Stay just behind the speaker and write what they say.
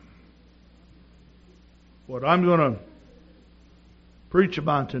What I'm going to preach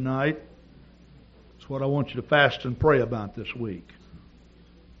about tonight is what I want you to fast and pray about this week.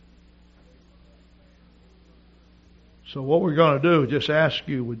 So what we're going to do is just ask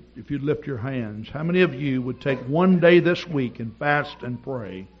you, if you'd lift your hands, how many of you would take one day this week and fast and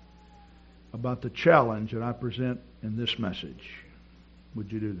pray about the challenge that I present in this message?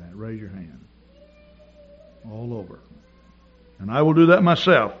 Would you do that? Raise your hand. All over. And I will do that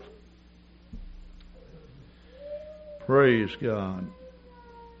myself. Praise God.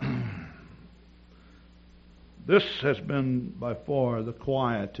 This has been by far the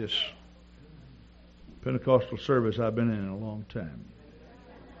quietest Pentecostal service I've been in a long time.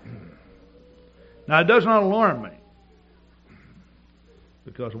 Now, it does not alarm me,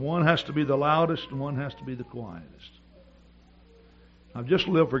 because one has to be the loudest and one has to be the quietest. I've just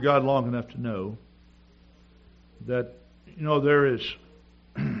lived for God long enough to know that, there is,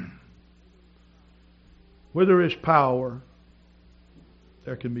 where there is power,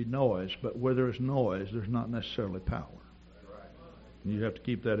 there can be noise, but where there is noise, there's not necessarily power. You have to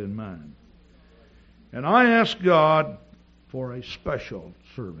keep that in mind. And I ask God for a special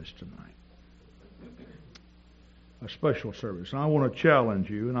service tonight. A special service. And I want to challenge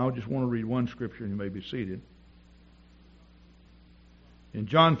you, and I just want to read one scripture, and you may be seated. In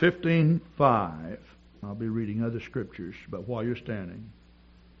John 15:5, I'll be reading other scriptures, but while you're standing,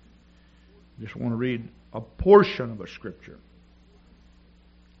 I just want to read a portion of a scripture.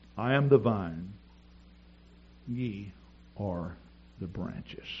 I am the vine, ye are the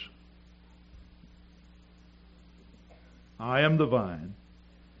branches. I am the vine,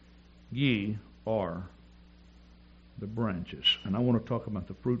 ye are the branches. And I want to talk about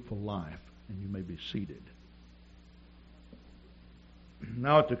the fruitful life, and you may be seated.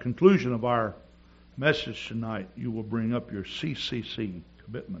 Now, at the conclusion of our message tonight, you will bring up your CCC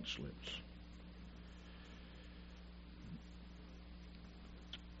commitment slips.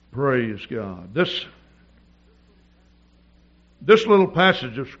 Praise God. This little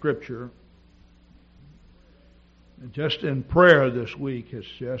passage of Scripture, just in prayer this week, has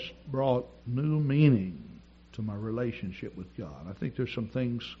just brought new meaning to my relationship with God. I think there's some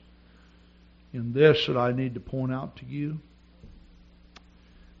things in this that I need to point out to you.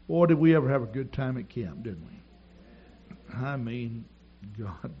 Boy, did we ever have a good time at camp, didn't we? I mean,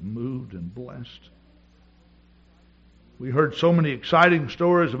 God moved and blessed. We heard so many exciting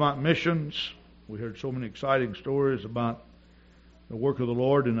stories about missions. We heard so many exciting stories about the work of the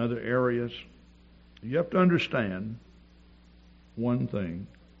Lord in other areas. You have to understand one thing.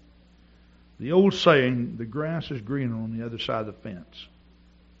 The old saying, the grass is greener on the other side of the fence,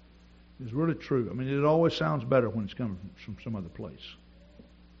 is really true. I mean, it always sounds better when it's coming from some other place.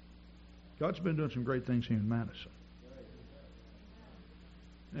 God's been doing some great things here in Madison.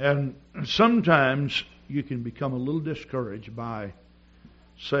 And sometimes you can become a little discouraged by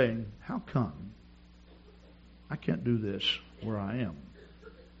saying, how come I can't do this where I am?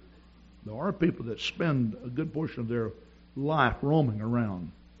 There are people that spend a good portion of their life roaming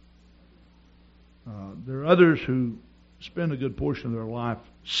around. There are others who spend a good portion of their life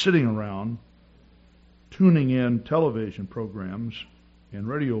sitting around, tuning in television programs and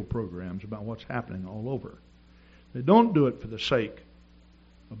radio programs about what's happening all over. They don't do it for the sake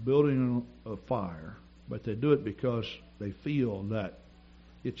of building a fire, but they do it because they feel that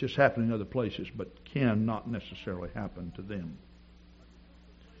it's just happening other places, but can not necessarily happen to them.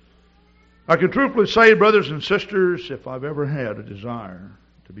 I can truthfully say, brothers and sisters, if I've ever had a desire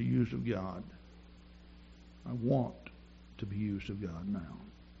to be used of God, I want to be used of God now.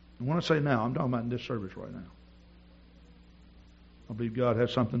 And when I say now, I'm talking about in this service right now. I believe God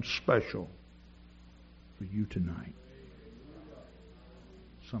has something special for you tonight.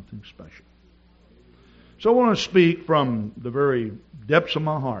 Something special. So I want to speak from the very depths of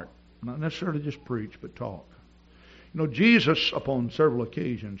my heart. Not necessarily just preach, but talk. Jesus, upon several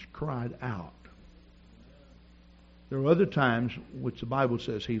occasions, cried out. There were other times which the Bible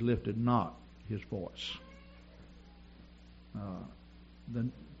says he lifted not his voice.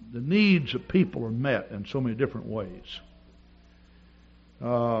 The needs of people are met in so many different ways.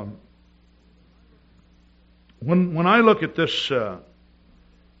 When I look at this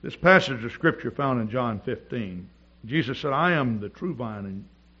passage of Scripture found in John 15, Jesus said, I am the true vine, and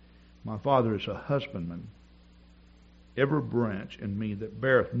my Father is a husbandman. Every branch in me that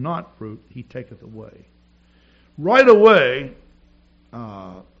beareth not fruit, he taketh away. Right away,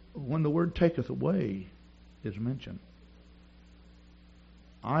 when the word taketh away is mentioned,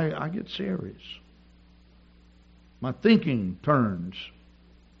 I get serious. My thinking turns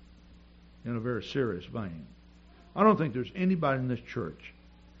in a very serious vein. I don't think there's anybody in this church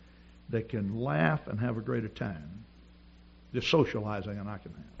that can laugh and have a greater time just socializing than I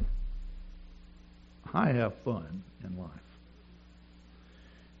can have. I have fun in life.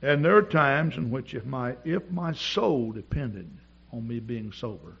 And there are times in which if my soul depended on me being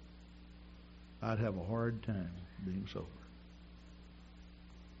sober, I'd have a hard time being sober.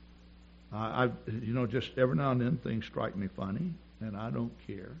 Just every now and then things strike me funny, and I don't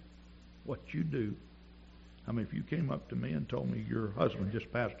care what you do. I mean, if you came up to me and told me your husband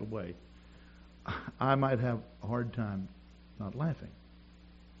just passed away, I might have a hard time not laughing.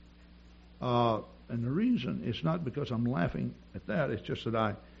 And the reason it's not because I'm laughing at that, it's just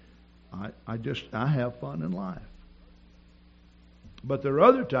that I have fun in life. But there are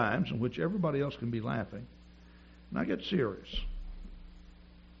other times in which everybody else can be laughing, and I get serious.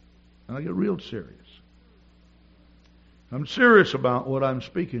 And I get real serious. I'm serious about what I'm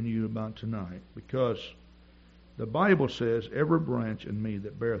speaking to you about tonight because the Bible says, every branch in me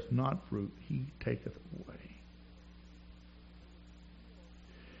that beareth not fruit, he taketh away.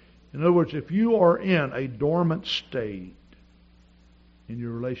 In other words, if you are in a dormant state in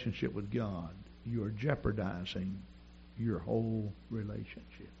your relationship with God, you are jeopardizing your whole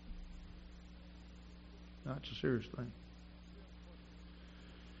relationship. That's a serious thing.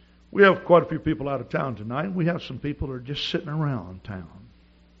 We have quite a few people out of town tonight. We have some people that are just sitting around town.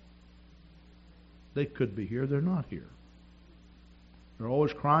 They could be here. They're not here. They're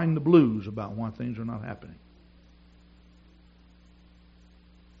always crying the blues about why things are not happening.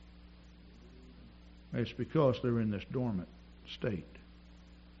 It's because they're in this dormant state.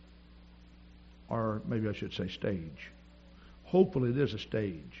 Or maybe I should say stage. Hopefully it is a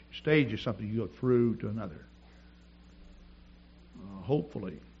stage. Stage is something you go through to another.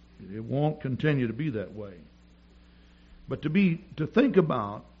 Hopefully. It won't continue to be that way. But to think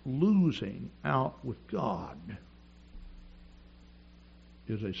about losing out with God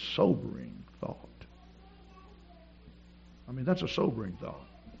is a sobering thought. I mean, that's a sobering thought.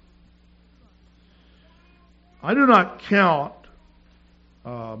 I do not count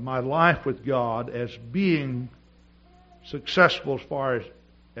my life with God as being successful as far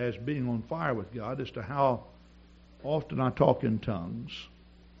as being on fire with God as to how often I talk in tongues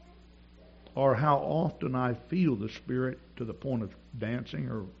or how often I feel the Spirit to the point of dancing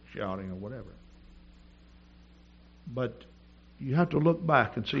or shouting or whatever. But you have to look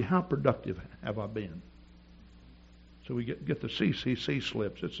back and see how productive have I been. So we get the CCC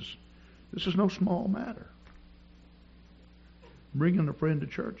slips. This is no small matter. Bringing a friend to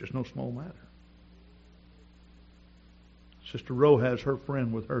church is no small matter. Sister Rowe has her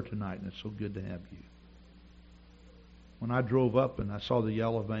friend with her tonight, and it's so good to have you. When I drove up and I saw the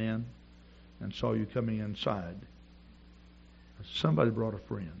yellow van and saw you coming inside, somebody brought a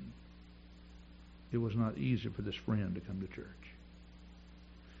friend. It was not easy for this friend to come to church.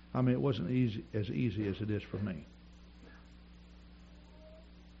 I mean, it wasn't as easy as it is for me.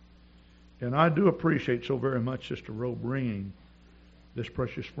 And I do appreciate so very much Sister Rowe bringing this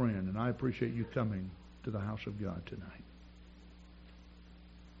precious friend, and I appreciate you coming to the house of God tonight.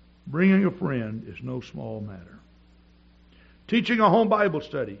 Bringing a friend is no small matter. Teaching a home Bible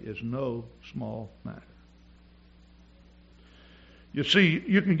study is no small matter. You see,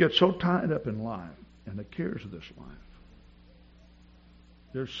 you can get so tied up in life and the cares of this life.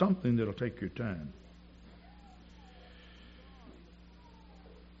 There's something that'll take your time.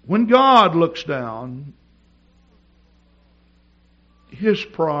 When God looks down, His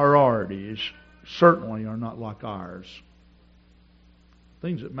priorities certainly are not like ours.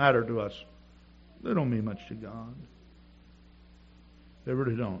 Things that matter to us, they don't mean much to God. They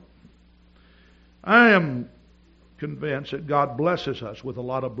really don't. I am convinced that God blesses us with a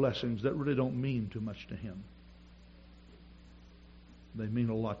lot of blessings that really don't mean too much to Him. They mean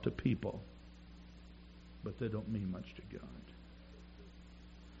a lot to people, but they don't mean much to God.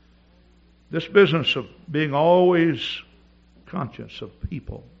 This business of being always conscious of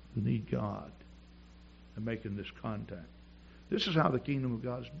people who need God and making this contact. This is how the kingdom of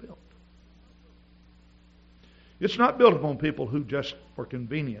God is built. It's not built upon people who just for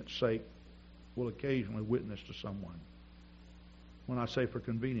convenience sake will occasionally witness to someone. When I say for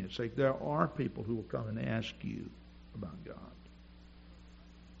convenience sake, there are people who will come and ask you about God.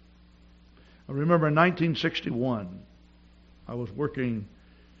 I remember in 1961, I was working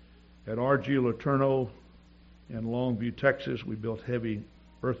at R.G. Letourneau in Longview, Texas. We built heavy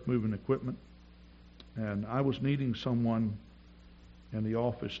earth-moving equipment. And I was needing someone in the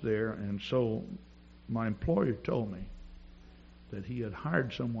office there, and so my employer told me that he had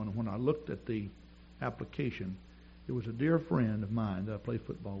hired someone. When I looked at the application, it was a dear friend of mine that I played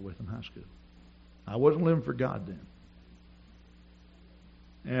football with in high school. I wasn't living for God then.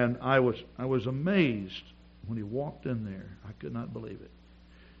 And I was amazed when he walked in there. I could not believe it.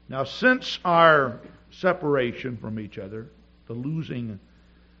 Now, since our separation from each other, the losing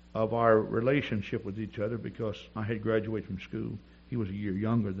of our relationship with each other, because I had graduated from school, he was a year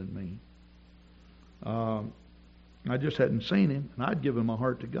younger than me. I just hadn't seen him, and I'd given my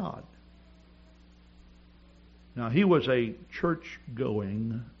heart to God. Now, he was a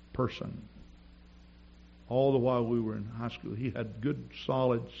church-going person. All the while we were in high school, he had good,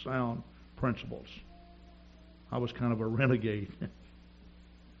 solid, sound principles. I was kind of a renegade.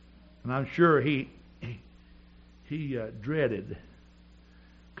 And I'm sure he dreaded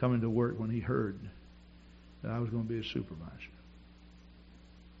coming to work when he heard that I was going to be a supervisor.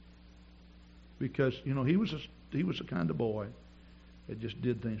 Because, he was the kind of boy that just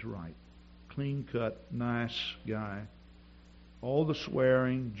did things right. Clean cut, nice guy. All the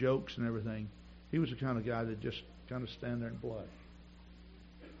swearing, jokes and everything. He was the kind of guy that just kind of stand there and play.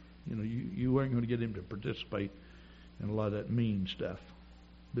 You weren't going to get him to participate in a lot of that mean stuff,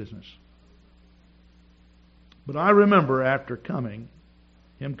 business. But I remember after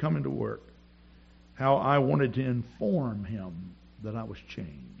him coming to work, how I wanted to inform him that I was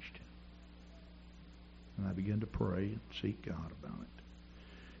changed. And I began to pray and seek God about it.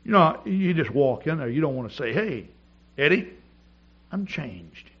 You just walk in there. You don't want to say, "Hey, Eddie, I'm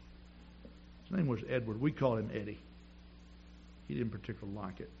changed." His name was Edward. We called him Eddie. He didn't particularly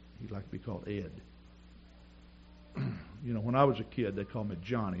like it. He liked to be called Ed. When I was a kid, they called me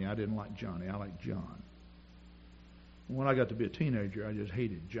Johnny. I didn't like Johnny. I liked John. When I got to be a teenager, I just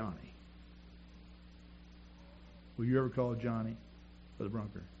hated Johnny. Were you ever called Johnny for the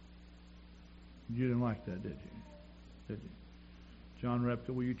Brunker? You didn't like that, did you? Did you? John Repka,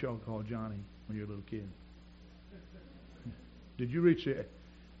 were you called Johnny when you were a little kid? Did you reach the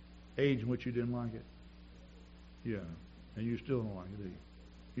age in which you didn't like it? Yeah. And you still don't like it, do you?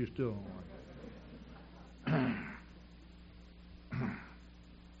 You still don't like it.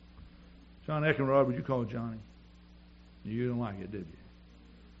 John Eckenrod, would you call Johnny? You didn't like it, did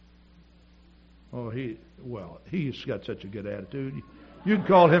you? Oh, he's got such a good attitude. You can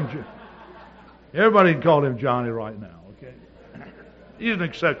call him. Everybody can call him Johnny right now, okay? He's an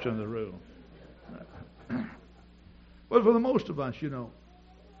exception to the rule. But for the most of us, John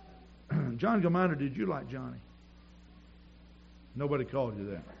Gilminer, did you like Johnny? Nobody called you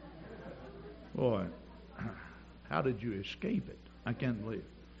that. Boy, how did you escape it? I can't believe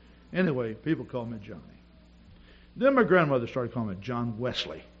it. Anyway, people call me Johnny. Then my grandmother started calling me John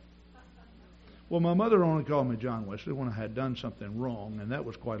Wesley. Well, my mother only called me John Wesley when I had done something wrong, and that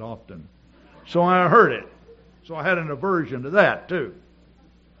was quite often. So I heard it. So I had an aversion to that, too.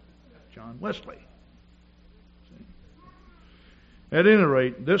 John Wesley. See? At any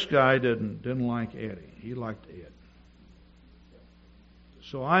rate, this guy didn't like Eddie. He liked Ed.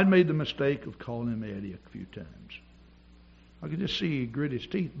 So I made the mistake of calling him Eddie a few times. I could just see he grit his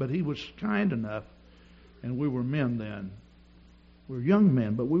teeth, but he was kind enough, and we were men then. We were young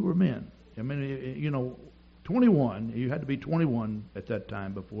men, but we were men. I mean, 21, you had to be 21 at that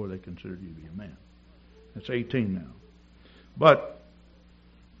time before they considered you to be a man. It's 18 now. But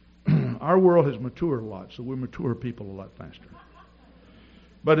our world has matured a lot, so we mature people a lot faster.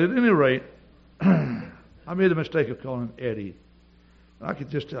 But at any rate, I made the mistake of calling him Eddie. I could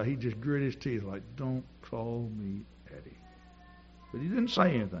just tell he just grit his teeth like, "Don't call me Eddie." But he didn't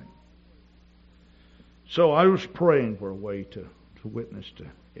say anything. So I was praying for a way to witness to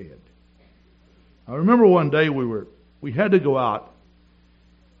Ed. I remember one day we had to go out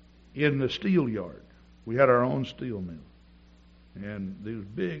in the steel yard. We had our own steel mill. And these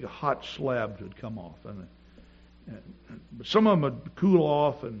big hot slabs would come off. But some of them would cool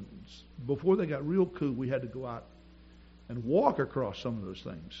off, and before they got real cool, we had to go out and walk across some of those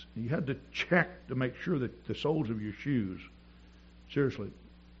things. You had to check to make sure that the soles of your shoes, seriously,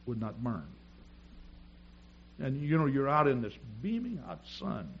 would not burn. And you're out in this beaming hot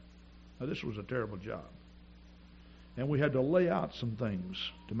sun. Now, this was a terrible job. And we had to lay out some things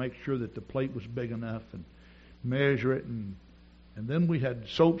to make sure that the plate was big enough and measure it. And then we had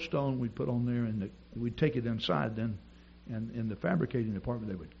soapstone we'd put on there, and we'd take it inside then. And in the fabricating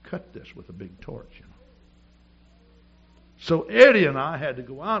department, they would cut this with a big torch. So Eddie and I had to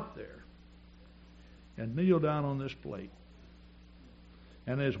go out there and kneel down on this plate.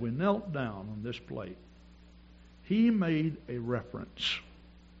 And as we knelt down on this plate, he made a reference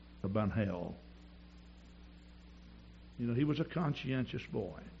about hell. He was a conscientious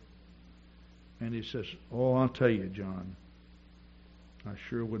boy. And he says, "Oh, I'll tell you, John, I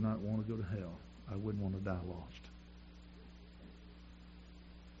sure would not want to go to hell. I wouldn't want to die lost."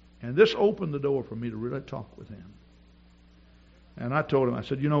 And this opened the door for me to really talk with him. And I told him, I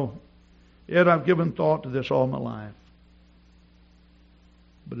said, Ed, I've given thought to this all my life.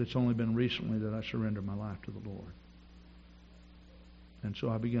 But it's only been recently that I surrendered my life to the Lord. And so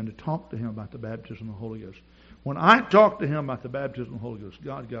I began to talk to him about the baptism of the Holy Ghost. When I talked to him about the baptism of the Holy Ghost,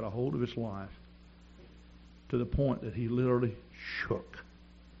 God got a hold of his life to the point that he literally shook.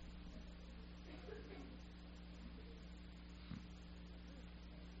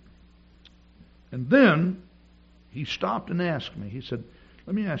 And then he stopped and asked me, he said,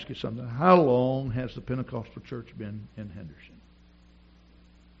 let me ask you something. How long has the Pentecostal church been in Henderson?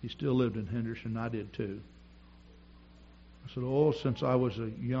 He still lived in Henderson. I did too. I said, since I was a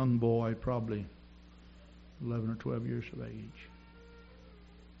young boy, probably 11 or 12 years of age.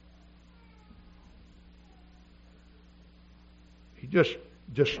 He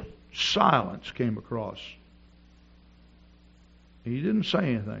just silence came across. He didn't say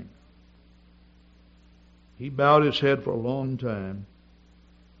anything. He bowed his head for a long time.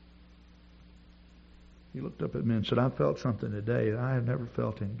 He looked up at me and said, I felt something today that I have never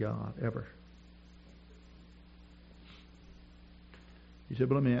felt in God, ever. He said,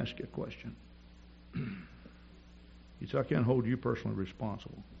 but let me ask you a question. He said, I can't hold you personally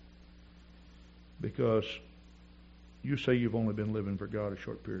responsible because you say you've only been living for God a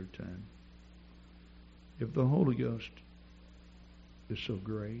short period of time. If the Holy Ghost is so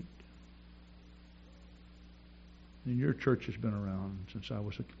great, and your church has been around since I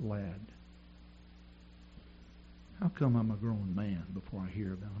was a lad, how come I'm a grown man before I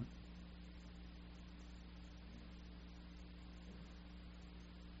hear about it?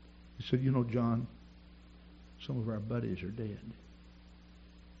 He said, John, some of our buddies are dead.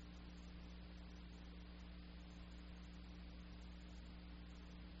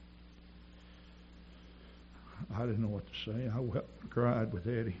 I didn't know what to say. I wept and cried with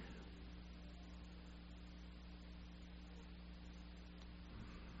Eddie.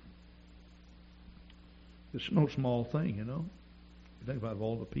 It's no small thing, You think about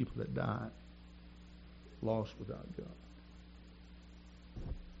all the people that died, lost without God.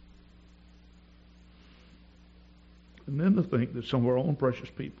 And then to think that some of our own precious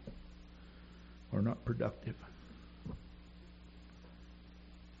people are not productive.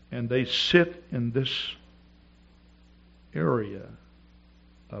 And they sit in this area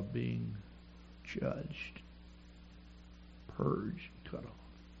of being judged, purged, cut off.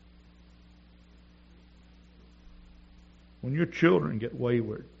 When your children get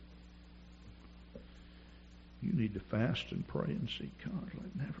wayward, you need to fast and pray and seek God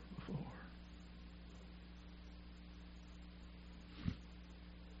like never before.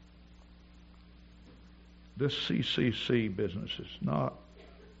 This CCC business is not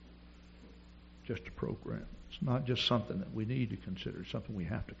just a program. It's not just something that we need to consider. It's something we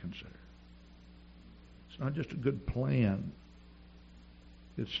have to consider. It's not just a good plan.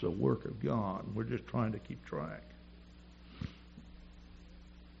 It's the work of God. We're just trying to keep track.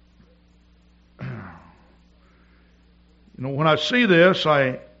 When I see this,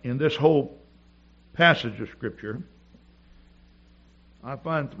 in this whole passage of Scripture, I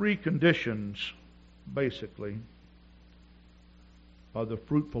find three conditions, basically, of the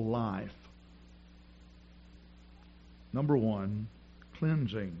fruitful life. Number one,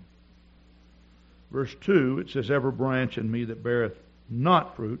 cleansing. Verse 2, it says, every branch in me that beareth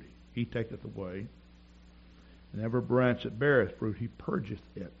not fruit, he taketh away. And every branch that beareth fruit, he purgeth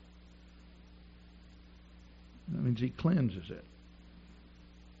it. That means he cleanses it.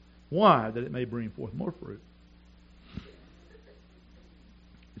 Why? That it may bring forth more fruit.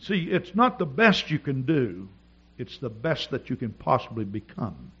 See, it's not the best you can do. It's the best that you can possibly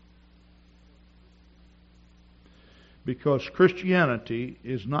become. Because Christianity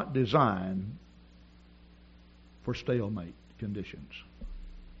is not designed for stalemate conditions.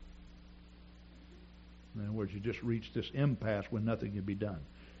 In other words, you just reach this impasse when nothing can be done.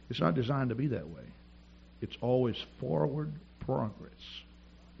 It's not designed to be that way. It's always forward progress.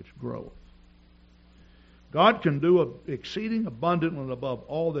 It's growth. God can do exceeding abundantly and above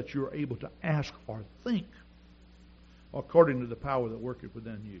all that you're able to ask or think, according to the power that worketh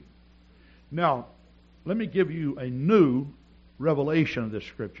within you. Now, let me give you a new revelation of this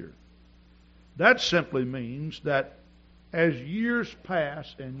Scripture. That simply means that as years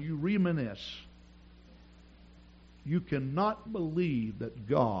pass and you reminisce, you cannot believe that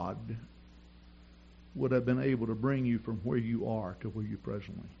God would have been able to bring you from where you are to where you were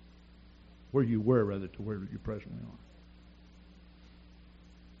to where you presently are.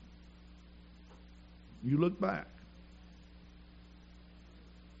 You look back.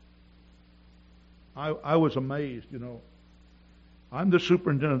 I was amazed, I'm the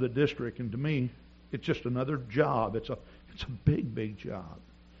superintendent of the district, and to me, It's just another job. It's a big, big job.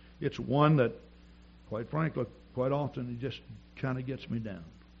 It's one that, quite frankly, quite often it just kind of gets me down.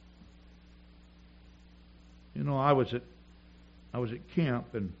 You know, I was at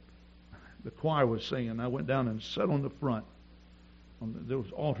camp and the choir was singing. I went down and sat on the front. There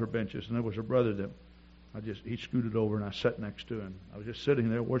was altar benches, and there was a brother that he scooted over, and I sat next to him. I was just sitting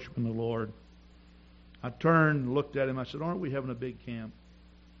there worshiping the Lord. I turned and looked at him. I said, "Aren't we having a big camp?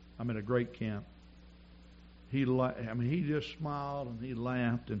 I'm in a great camp." He just smiled and he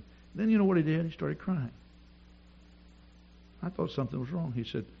laughed, and then you know what he did? He started crying. I thought something was wrong. He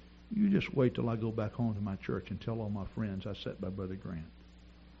said, "You just wait till I go back home to my church and tell all my friends I sat by Brother Grant."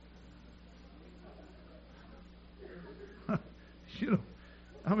 You know,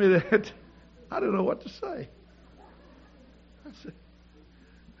 I mean, I don't know what to say.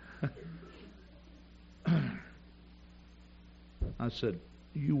 I said,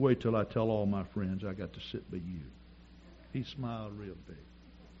 "You wait till I tell all my friends I got to sit by you." He smiled real big.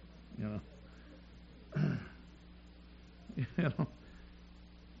 You know,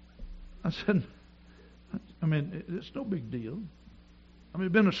 I said, I mean, it's no big deal. I mean,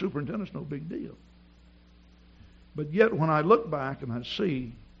 being a superintendent's no big deal. But yet, when I look back and I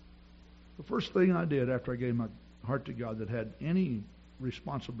see, the first thing I did after I gave my heart to God that had any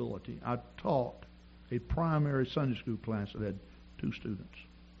responsibility, I taught a primary Sunday school class that had 2 students.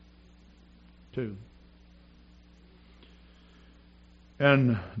 2.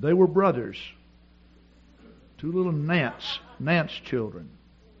 And they were brothers. 2 little Nance children.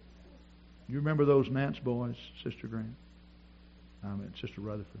 You remember those Nance boys, Sister Grant? I mean, Sister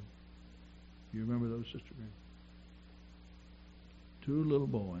Rutherford. You remember those, Sister Grant? 2 little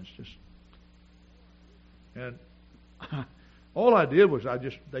boys, and all I did was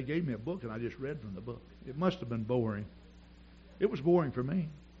they gave me a book and I just read from the book. It must have been boring. It was boring for me.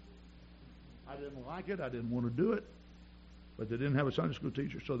 I didn't like it. I didn't want to do it. But they didn't have a Sunday school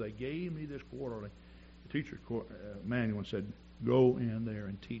teacher, so they gave me this quarterly. The teacher's manual and said, "Go in there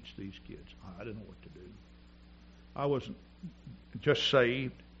and teach these kids." I didn't know what to do. I wasn't just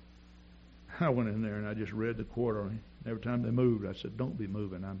saved. I went in there and I just read the quarterly. Every time they moved, I said, "Don't be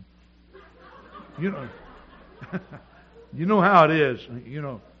moving." You know how it is. You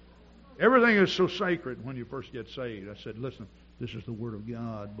know, everything is so sacred when you first get saved. I said, "Listen, this is the Word of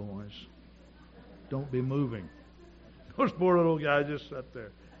God, boys. Don't be moving." Those poor little guys just sat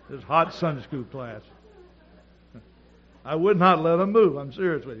there. This hot Sunday school class. I would not let them move. I'm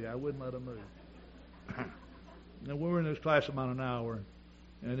serious with you. I wouldn't let them move. And we were in this class about an hour,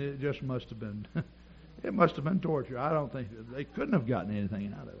 and it just must have been, it must have been torture. I don't think they couldn't have gotten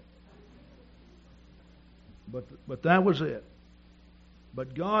anything out of it. But that was it.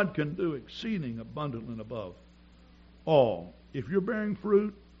 But God can do exceeding abundantly and above all. If you're bearing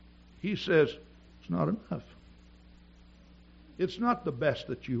fruit, He says it's not enough. It's not the best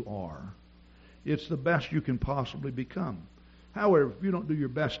that you are. It's the best you can possibly become. However, if you don't do your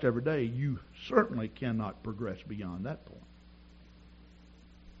best every day, you certainly cannot progress beyond that point.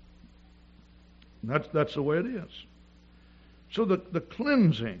 That's the way it is. So the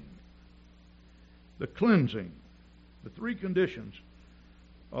cleansing, the 3 conditions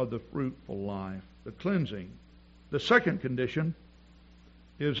of the fruitful life. The cleansing. The second condition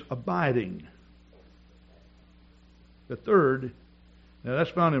is abiding. The third, now that's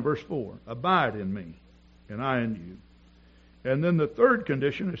found in verse 4. Abide in me, and I in you. And then the third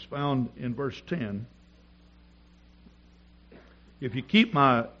condition is found in verse 10. If you keep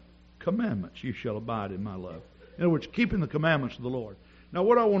my commandments, you shall abide in my love. In other words, keeping the commandments of the Lord. Now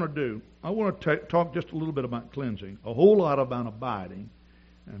what I want to do, I want to talk just a little bit about cleansing, a whole lot about abiding,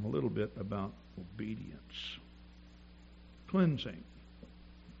 and a little bit about obedience. Cleansing.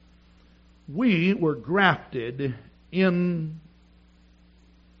 We were grafted in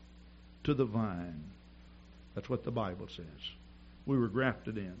to the vine. That's what the Bible says. We were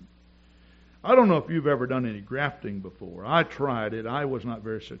grafted in. I don't know if you've ever done any grafting before. I tried it. I was not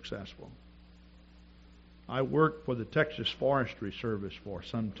very successful. I worked for the Texas Forestry Service for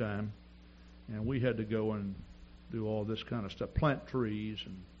some time, and we had to go and do all this kind of stuff, plant trees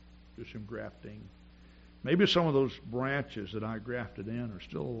and do some grafting. Maybe some of those branches that I grafted in are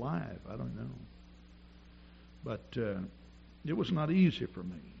still alive. I don't know. But it was not easy for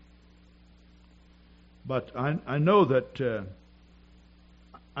me. But I know that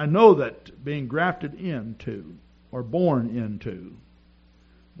being grafted into or born into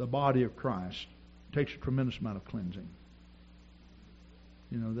the body of Christ takes a tremendous amount of cleansing.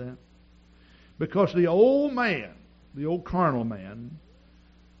 You know that? Because the old man, the old carnal man,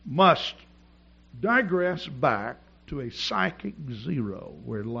 must digress back to a psychic zero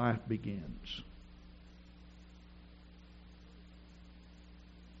where life begins.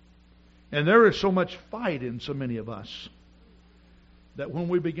 And there is so much fight in so many of us that when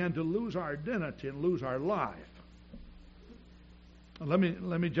we begin to lose our identity and lose our life, let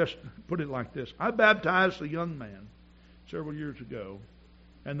me just put it like this. I baptized a young man several years ago,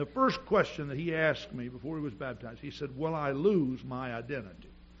 and the first question that he asked me before he was baptized, he said, will I lose my identity?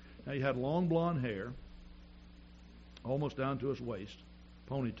 Now, he had long blonde hair, almost down to his waist,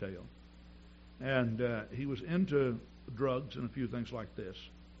 ponytail, and he was into drugs and a few things like this.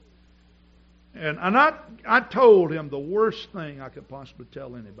 And I told him the worst thing I could possibly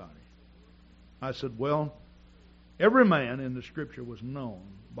tell anybody. I said, well, every man in the Scripture was known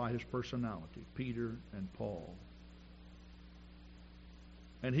by his personality, Peter and Paul.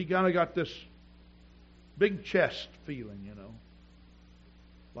 And he kind of got this big chest feeling,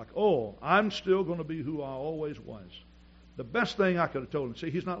 like, oh, I'm still going to be who I always was. The best thing I could have told him,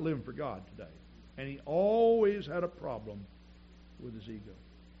 see, he's not living for God today. And he always had a problem with his ego.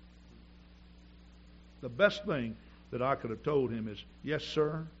 The best thing that I could have told him is, yes,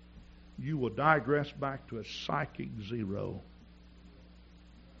 sir, you will digress back to a psychic zero.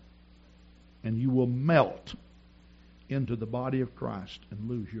 And you will melt into the body of Christ and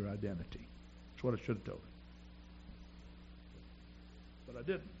lose your identity. That's what I should have told him. But I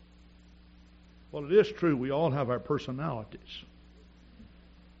didn't. Well, it is true we all have our personalities.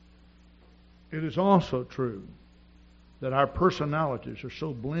 It is also true that our personalities are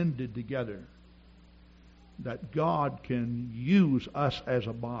so blended together that God can use us as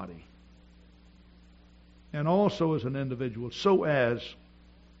a body and also as an individual, so as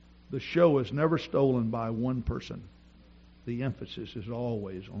the show is never stolen by one person. The emphasis is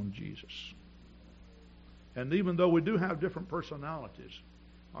always on Jesus. And even though we do have different personalities,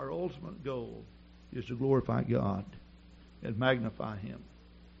 our ultimate goal is to glorify God and magnify Him.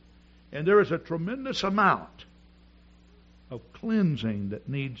 And there is a tremendous amount of cleansing that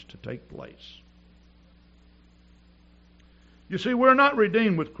needs to take place. You see, we're not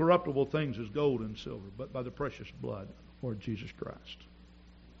redeemed with corruptible things as gold and silver, but by the precious blood of Lord Jesus Christ.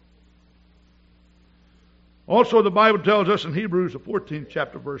 Also, the Bible tells us in Hebrews, the 14th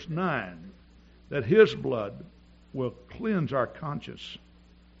chapter, verse 9, that His blood will cleanse our conscience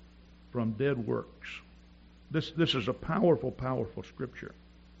from dead works. This is a powerful, powerful scripture.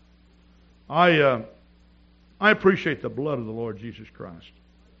 I appreciate the blood of the Lord Jesus Christ.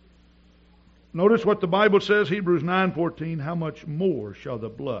 Notice what the Bible says, Hebrews 9:14, how much more shall the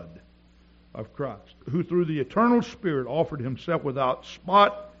blood of Christ, who through the eternal Spirit offered Himself without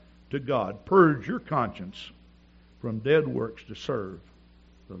spot to God, purge your conscience from dead works to serve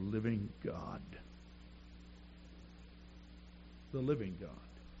the living God. The living God.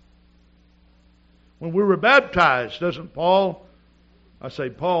 When we were baptized, doesn't the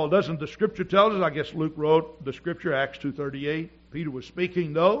Scripture tell us, I guess Luke wrote the Scripture, Acts 2:38, Peter was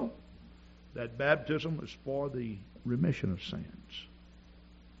speaking, though, that baptism is for the remission of sins.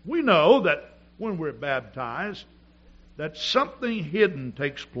 We know that when we're baptized, that something hidden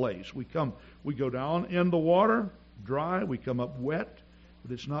takes place. We go down in the water, dry, we come up wet,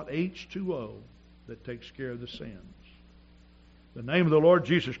 but it's not H2O that takes care of the sins. The name of the Lord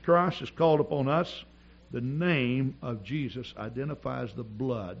Jesus Christ is called upon us. The name of Jesus identifies the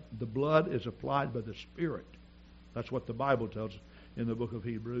blood. The blood is applied by the Spirit. That's what the Bible tells us in the book of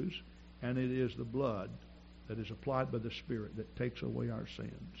Hebrews. And it is the blood that is applied by the Spirit that takes away our sins.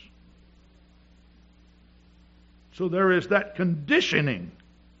 So there is that conditioning.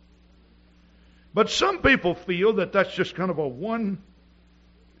 But some people feel that that's just kind of a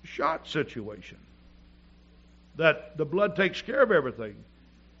one-shot situation. That the blood takes care of everything.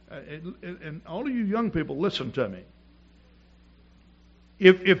 And all of you young people, listen to me.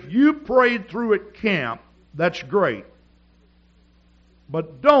 If you prayed through at camp, that's great.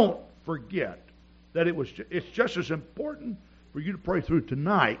 But don't forget that it's just as important for you to pray through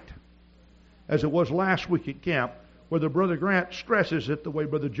tonight as it was last week at camp, whether Brother Grant stresses it the way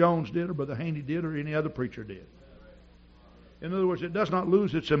Brother Jones did or Brother Haney did or any other preacher did. In other words, it does not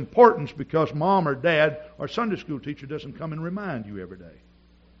lose its importance because mom or dad or Sunday school teacher doesn't come and remind you every day.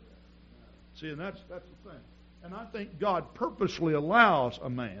 See, and that's the thing. And I think God purposely allows a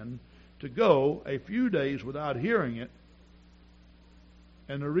man to go a few days without hearing it.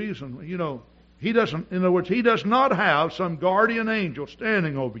 And the reason, He doesn't, in other words, He does not have some guardian angel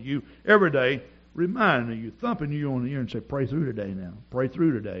standing over you every day, reminding you, thumping you on the ear and say, pray through today now. Pray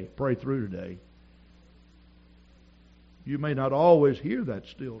through today. Pray through today. You may not always hear that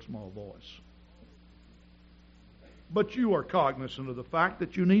still small voice. But you are cognizant of the fact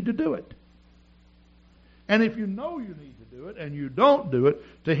that you need to do it. And if you know you need to do it and you don't do it,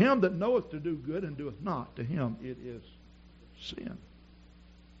 to him that knoweth to do good and doeth not, to him it is sin.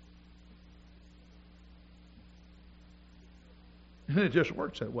 And it just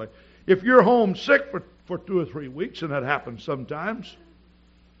works that way. If you're homesick for 2 or 3 weeks, and that happens sometimes,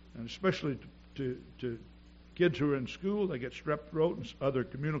 and especially to kids who are in school, they get strep throat and other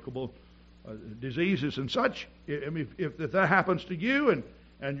communicable diseases and such. I mean, if that happens to you,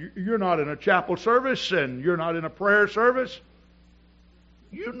 and you're not in a chapel service, and you're not in a prayer service,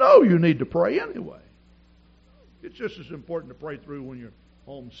 you know you need to pray anyway. It's just as important to pray through when you're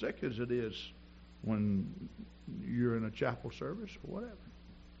homesick as it is when you're in a chapel service or whatever.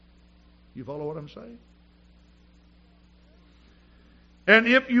 You follow what I'm saying? And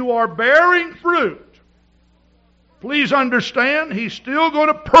if you are bearing fruit, please understand, He's still going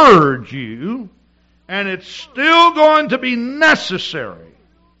to purge you, and it's still going to be necessary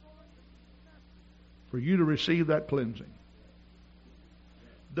for you to receive that cleansing.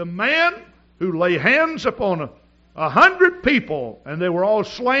 The man who lay hands upon 100 people, and they were all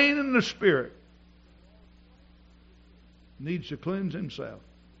slain in the Spirit, needs to cleanse himself.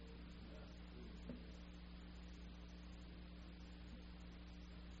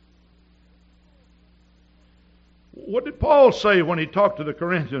 What did Paul say when he talked to the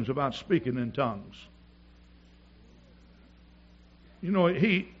Corinthians about speaking in tongues? You know,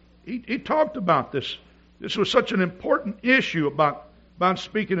 he talked about this. This was such an important issue about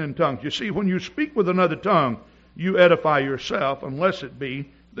speaking in tongues. You see, when you speak with another tongue, you edify yourself, unless it be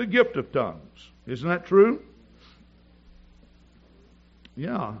the gift of tongues. Isn't that true?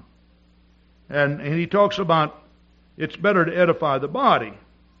 Yeah. And he talks about it's better to edify the body.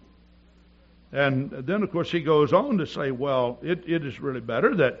 And then, of course, he goes on to say, well, it is really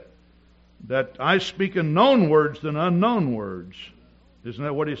better that I speak in known words than unknown words. Isn't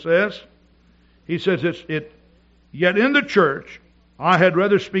that what he says? He says, yet in the church, I had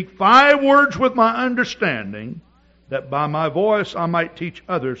rather speak 5 words with my understanding, that by my voice I might teach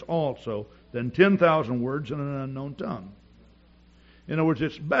others also, than 10,000 words in an unknown tongue. In other words,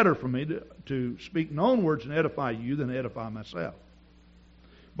 it's better for me to speak known words and edify you than edify myself.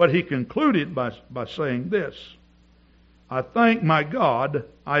 But he concluded by saying this, I thank my God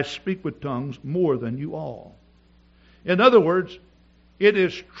I speak with tongues more than you all. In other words, it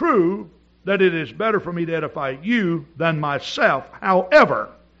is true that it is better for me to edify you than myself. However,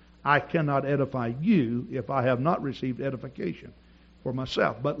 I cannot edify you if I have not received edification for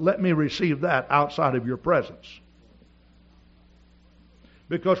myself. But let me receive that outside of your presence.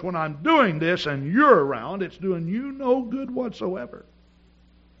 Because when I'm doing this and you're around, it's doing you no good whatsoever.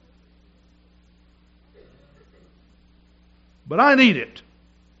 But I need it.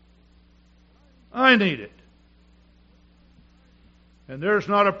 I need it. And there's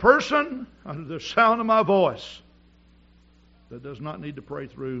not a person under the sound of my voice that does not need to pray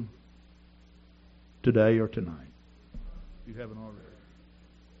through today or tonight. You haven't already.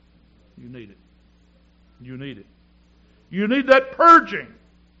 You need it. You need it. You need that purging.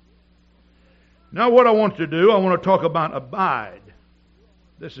 Now what I want to do, I want to talk about abide.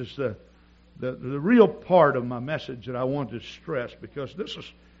 This is the real part of my message that I want to stress, because this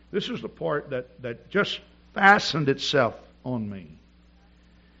is the part that just fastened itself on me.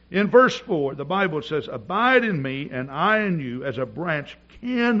 In verse 4, the Bible says, abide in me and I in you, as a branch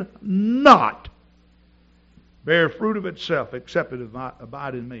cannot bear fruit of itself except it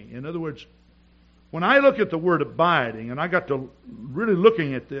abide in me. In other words, when I look at the word abiding, and I got to really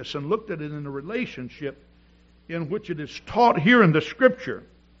looking at this and looked at it in the relationship in which it is taught here in the Scripture,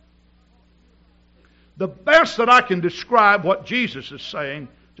 the best that I can describe what Jesus is saying,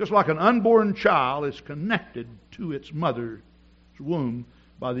 just like an unborn child is connected to its mother's womb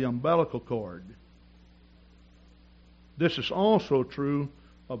by the umbilical cord. This is also true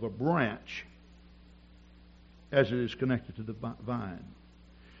of a branch as it is connected to the vine.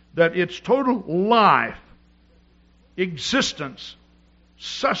 That its total life, existence,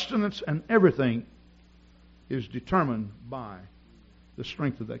 sustenance, and everything is determined by the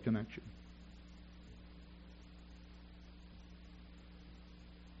strength of that connection.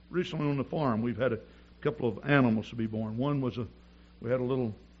 Recently on the farm, we've had a couple of animals to be born. One was we had a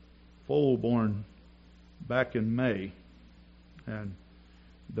little foal born back in May, and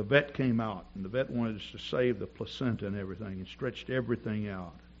the vet came out, and the vet wanted us to save the placenta and everything, and stretched everything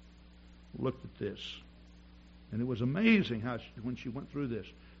out. Looked at this, and it was amazing how when she went through this.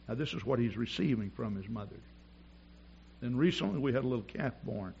 Now this is what he's receiving from his mother. Then recently we had a little calf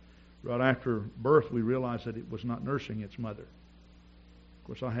born. Right after birth, we realized that it was not nursing its mother. Of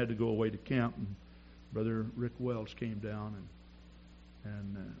course, I had to go away to camp, and Brother Rick Wells came down,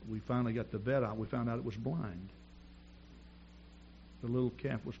 and we finally got the vet out. We found out it was blind. The little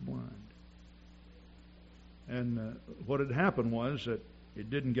calf was blind. And what had happened was that it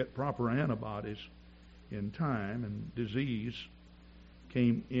didn't get proper antibodies in time, and disease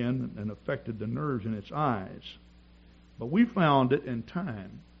came in and affected the nerves in its eyes. But we found it in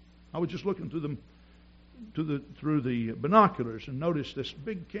time. I was just looking through the binoculars and noticed this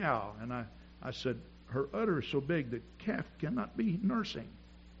big cow, and I said, her udder is so big that calf cannot be nursing.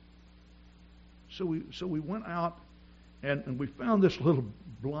 So we went out and we found this little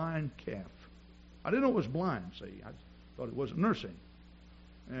blind calf. I didn't know it was blind, see. I thought it wasn't nursing.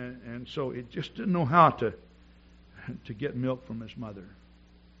 And so it just didn't know how to get milk from his mother.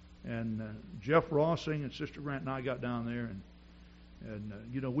 And Jeff Rossing and Sister Grant and I got down there, and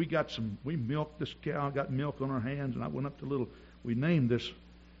we milked this cow, got milk on our hands, and I went up to we named this.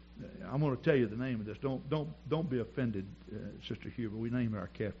 I'm going to tell you the name of this. Don't be offended, Sister Huber. We named our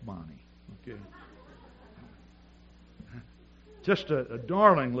calf Bonnie. Okay. Just a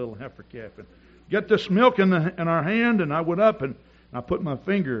darling little heifer calf. And get this milk in our hand, and I went up and I put my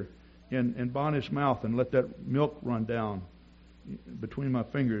finger in Bonnie's mouth and let that milk run down between my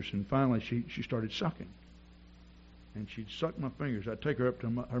fingers, and finally she started sucking. And she'd suck my fingers. I'd take her up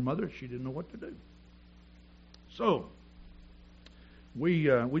to her mother. She didn't know what to do. So we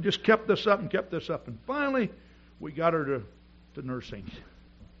just kept this up, and finally we got her to nursing.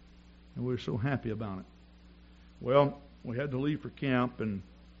 And we were so happy about it. Well, we had to leave for camp, and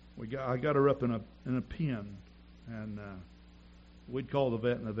I got her up in a pen, and we'd call the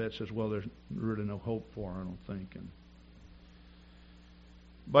vet, and the vet says, well, there's really no hope for her, I don't think.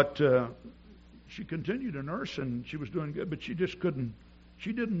 But she continued to nurse, and she was doing good, but she didn't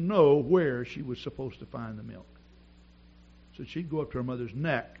know where she was supposed to find the milk. So she'd go up to her mother's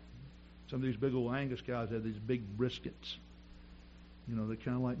neck. Some of these big old Angus cows had these big briskets. They're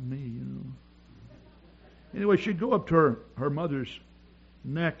kind of like me, Anyway, she'd go up to her mother's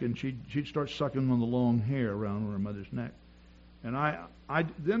neck, and she'd start sucking on the long hair around her mother's neck. And I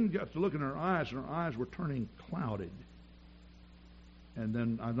then got to look in her eyes, and her eyes were turning clouded. And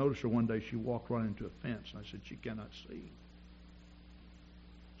then I noticed her one day, she walked right into a fence, and I said, she cannot see.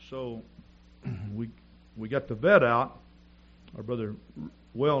 So we got the vet out. Our brother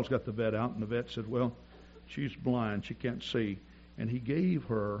Wells got the vet out, and the vet said, well, she's blind, she can't see. And he gave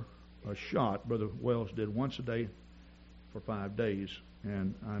her a shot, Brother Wells did, once a day for 5 days.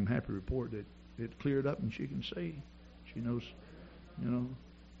 And I'm happy to report that it cleared up and she can see. She knows,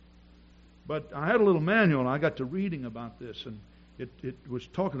 But I had a little manual, and I got to reading about this, and it was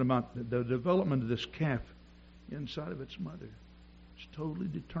talking about the development of this calf inside of its mother. It's totally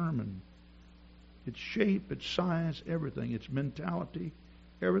determined. Its shape, its size, everything, its mentality,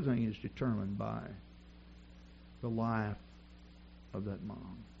 everything is determined by the life of that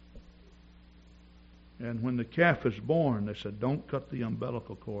mom. And when the calf is born, they said, don't cut the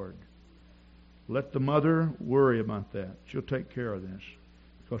umbilical cord. Let the mother worry about that. She'll take care of this.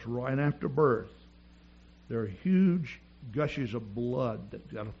 Because right after birth, there are huge gushes of blood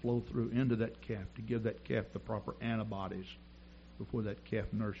that got to flow through into that calf to give that calf the proper antibodies before that calf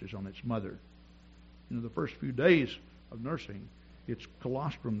nurses on its mother. The first few days of nursing, it's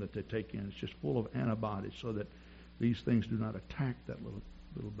colostrum that they take in. It's just full of antibodies so that these things do not attack that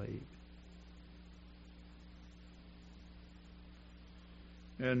little babe.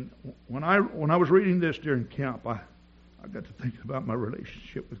 And when I was reading this during camp, I got to think about my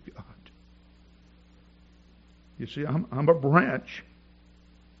relationship with God. You see, I'm a branch,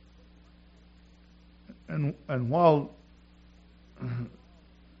 and while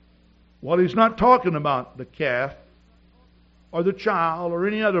he's not talking about the calf or the child or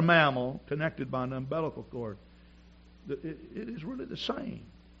any other mammal connected by an umbilical cord, it is really the same.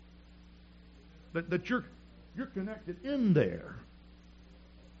 That you're connected in there.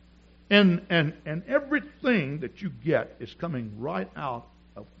 And everything that you get is coming right out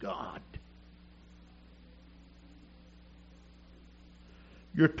of God.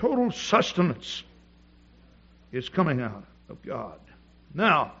 Your total sustenance is coming out of God.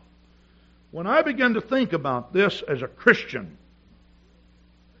 Now, when I began to think about this as a Christian,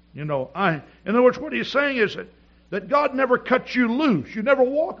 in other words, what he's saying is that God never cuts you loose. You never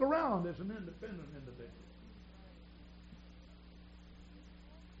walk around as an independent individual.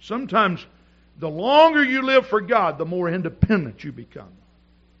 Sometimes the longer you live for God, the more independent you become.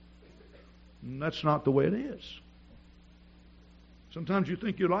 And that's not the way it is. Sometimes you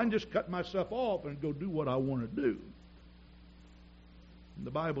think, I can just cut myself off and go do what I want to do. And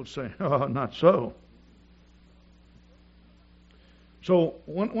the Bible's saying, oh, not so. So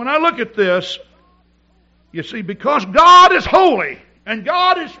when I look at this, you see, because God is holy and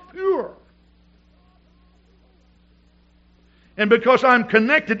God is pure, and because I'm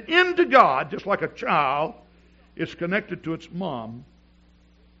connected into God, just like a child is connected to its mom,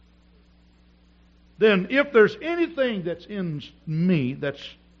 then if there's anything that's in me that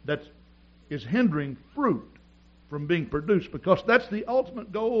is hindering fruit from being produced, because that's the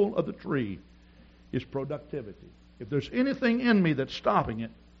ultimate goal of the tree, is productivity. If there's anything in me that's stopping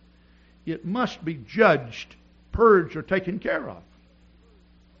it, it must be judged, purged, or taken care of.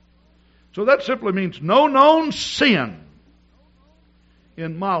 So that simply means no known sin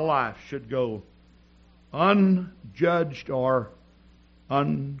in my life should go unjudged or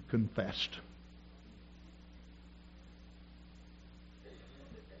unconfessed.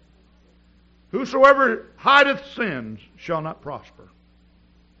 Whosoever hideth sins shall not prosper,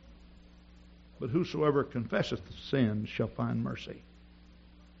 but whosoever confesseth sins shall find mercy.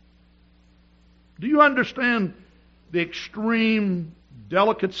 Do you understand the extreme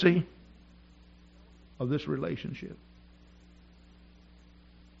delicacy of this relationship?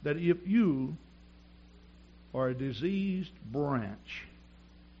 That if you are a diseased branch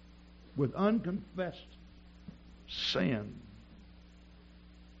with unconfessed sin,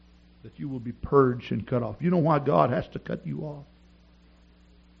 that you will be purged and cut off. You know why God has to cut you off?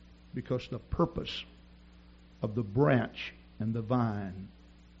 Because the purpose of the branch and the vine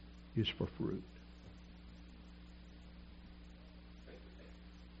is for fruit.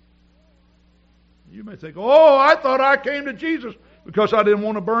 You may think, oh, I thought I came to Jesus because I didn't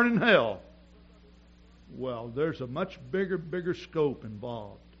want to burn in hell. Well, there's a much bigger scope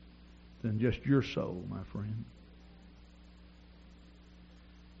involved than just your soul, my friend.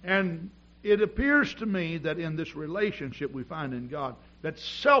 And it appears to me that in this relationship we find in God, that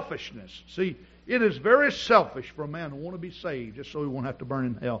selfishness, see, it is very selfish for a man to want to be saved just so he won't have to burn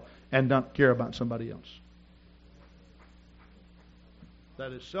in hell and not care about somebody else.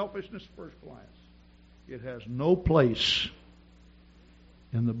 That is selfishness first class. It has no place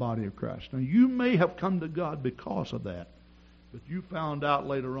in the body of Christ. Now, you may have come to God because of that, but you found out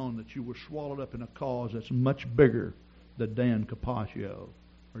later on that you were swallowed up in a cause that's much bigger than Dan Capaccio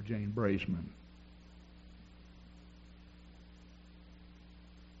or Jane Braisman.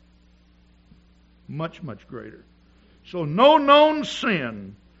 Much greater. So no known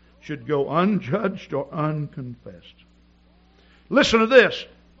sin should go unjudged or unconfessed. Listen to this.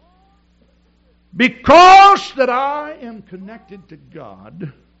 Because that I am connected to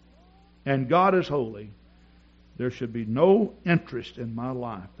God, and God is holy, there should be no interest in my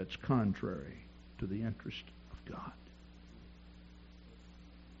life that's contrary to the interest of God.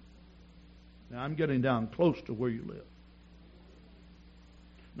 Now, I'm getting down close to where you live.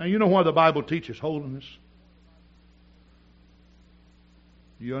 Now, you know why the Bible teaches holiness?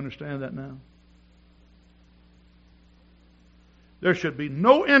 Do you understand that now? There should be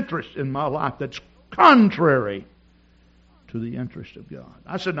no interest in my life that's contrary to the interest of God.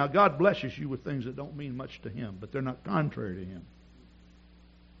 I said, now God blesses you with things that don't mean much to Him, but they're not contrary to Him.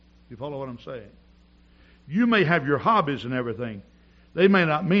 You follow what I'm saying? You may have your hobbies and everything. They may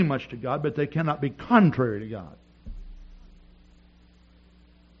not mean much to God, but they cannot be contrary to God.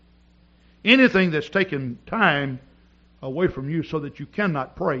 Anything that's taken time away from you so that you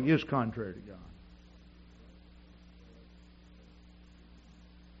cannot pray is contrary to God.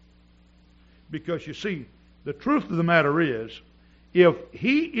 Because you see, the truth of the matter is, if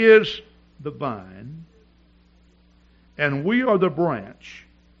He is the vine and we are the branch,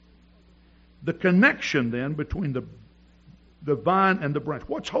 the connection then between the vine and the branch,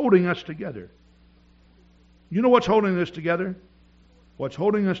 what's holding us together? You know what's holding us together? What's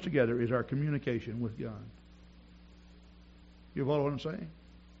holding us together is our communication with God. You follow what I'm saying?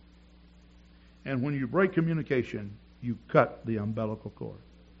 And when you break communication, you cut the umbilical cord.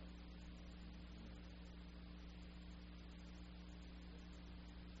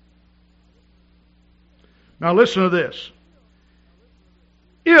 Now listen to this.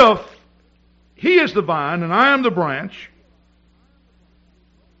 If He is the vine and I am the branch,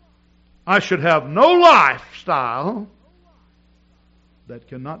 I should have no lifestyle that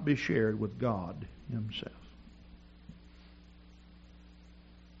cannot be shared with God Himself.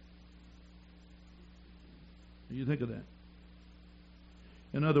 You think of that.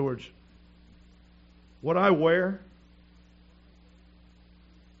 In other words, what I wear,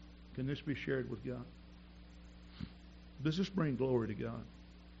 can this be shared with God? Does this bring glory to God?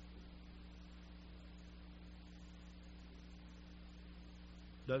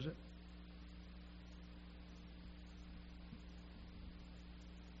 Does it?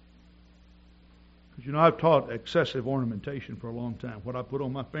 Because you know, I've taught excessive ornamentation for a long time. What I put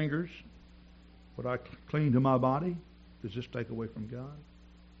on my fingers, what I clean to my body, does this take away from God?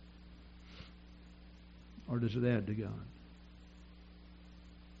 Or does it add to God?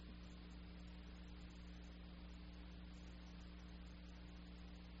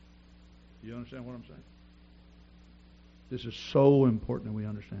 You understand what I'm saying? This is so important that we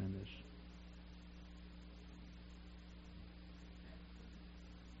understand this.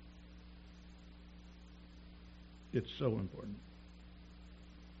 It's so important.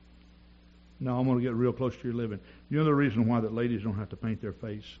 Now I'm going to get real close to your living. You know the reason why that ladies don't have to paint their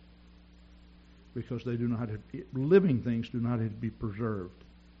face? Because they do not have to, living things do not have to be preserved.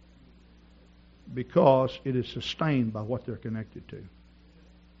 Because it is sustained by what they're connected to.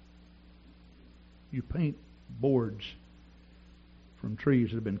 You paint boards from trees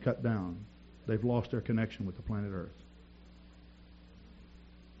that have been cut down. They've lost their connection with the planet Earth.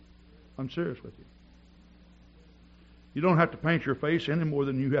 I'm serious with you. You don't have to paint your face any more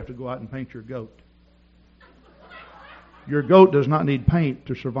than you have to go out and paint your goat. Your goat does not need paint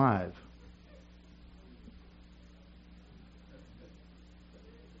to survive.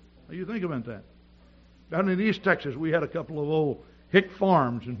 Now you think about that. Down in East Texas, we had a couple of old hick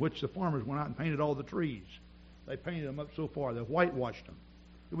farms in which the farmers went out and painted all the trees. They painted them up so far, they whitewashed them.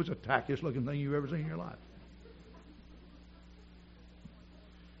 It was the tackiest looking thing you've ever seen in your life.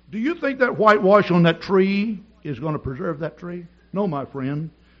 Do you think that whitewash on that tree is going to preserve that tree? No, my friend,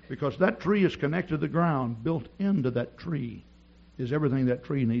 because that tree is connected to the ground. Built into that tree is everything that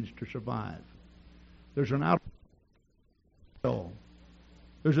tree needs to survive. There's an outer shell.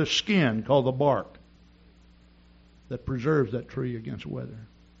 There's a skin called the bark that preserves that tree against weather.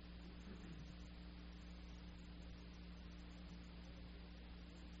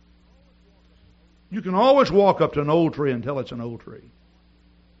 You can always walk up to an old tree and tell it's an old tree.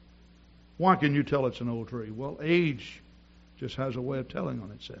 Why can you tell it's an old tree? Well, age just has a way of telling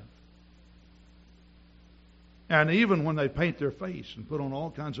on itself. And even when they paint their face and put on all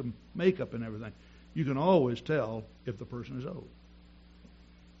kinds of makeup and everything, you can always tell if the person is old.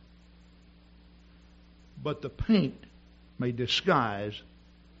 But the paint may disguise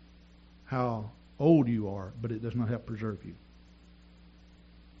how old you are, but it does not help preserve you.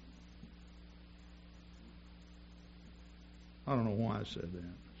 I don't know why I said that.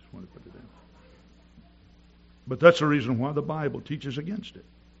 I just want to put it in. But that's the reason why the Bible teaches against it.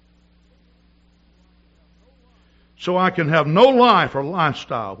 So I can have no life or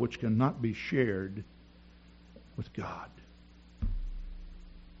lifestyle which cannot be shared with God.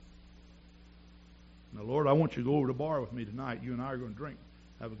 Now, Lord, I want you to go over to the bar with me tonight. You and I are going to drink,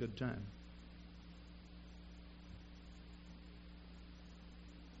 have a good time.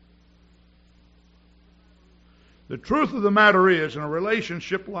 The truth of the matter is, in a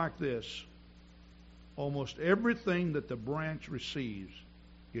relationship like this, almost everything that the branch receives,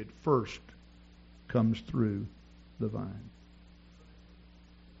 it first comes through the vine.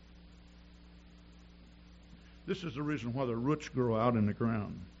 This is the reason why the roots grow out in the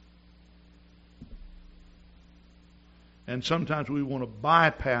ground. And sometimes we want to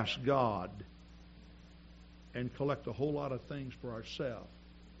bypass God and collect a whole lot of things for ourselves.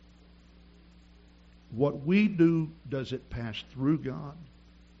 What we do, does it pass through God?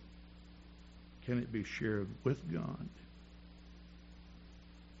 Can it be shared with God?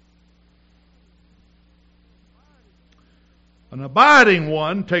 An abiding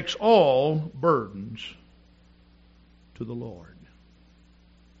one takes all burdens to the Lord.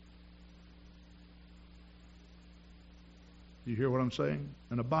 You hear what I'm saying?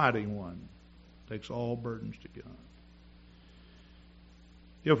 An abiding one takes all burdens to God.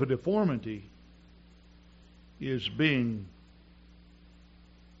 If a deformity is being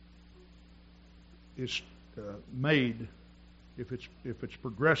made, if it's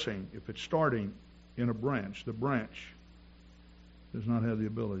progressing, if it's starting in a branch, the branch does not have the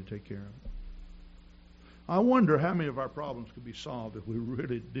ability to take care of it. I wonder how many of our problems could be solved if we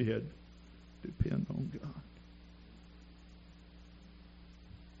really did depend on God.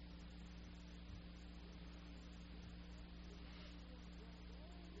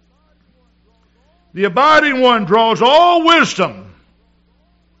 The abiding one draws all wisdom,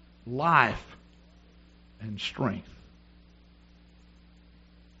 life, and strength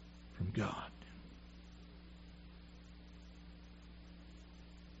from God.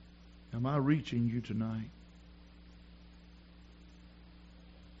 Am I reaching you tonight?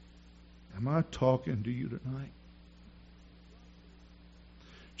 Am I talking to you tonight?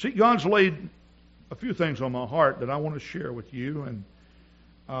 See, God's laid a few things on my heart that I want to share with you, and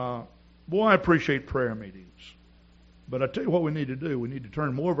boy, I appreciate prayer meetings. But I tell you what we need to do. We need to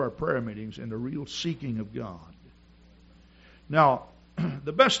turn more of our prayer meetings into real seeking of God. Now,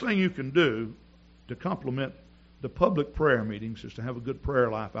 the best thing you can do to complement the public prayer meetings is to have a good prayer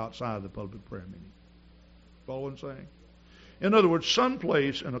life outside of the public prayer meeting. Follow what I'm saying? In other words,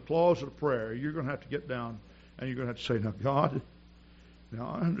 someplace in a closet of prayer, you're going to have to get down and you're going to have to say, now, God,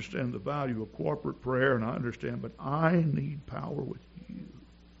 Now, I understand the value of corporate prayer, and I understand, but I need power with you.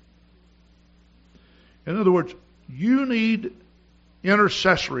 In other words, you need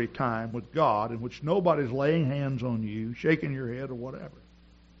intercessory time with God in which nobody's laying hands on you, shaking your head, or whatever.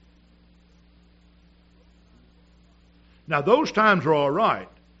 Now, those times are all right,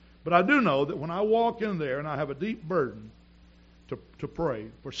 but I do know that when I walk in there and I have a deep burden to pray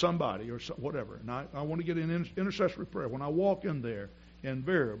for somebody or whatever, and I want to get in intercessory prayer, when I walk in there,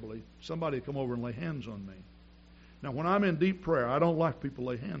 invariably, somebody will come over and lay hands on me. Now, when I'm in deep prayer, I don't like people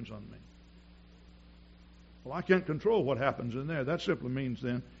lay hands on me. Well, I can't control what happens in there. That simply means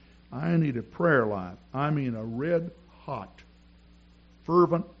then I need a prayer life. I mean a red-hot,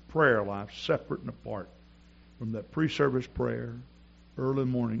 fervent prayer life, separate and apart from that pre-service prayer, early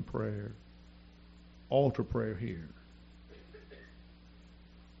morning prayer, altar prayer here,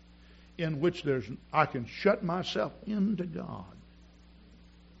 in which I can shut myself into God.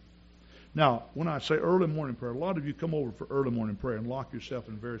 Now, when I say early morning prayer, a lot of you come over for early morning prayer and lock yourself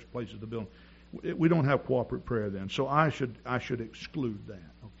in various places of the building. We don't have corporate prayer then, so I should exclude that.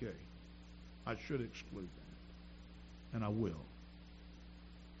 Okay, I should exclude that, and I will,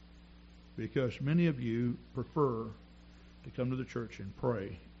 because many of you prefer to come to the church and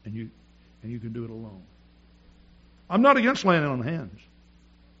pray, and you can do it alone. I'm not against laying on hands.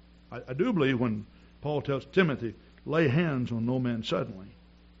 I do believe when Paul tells Timothy, "Lay hands on no man suddenly,"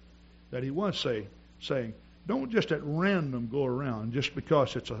 that he was saying, don't just at random go around just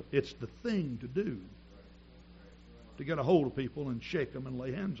because it's the thing to do, to get a hold of people and shake them and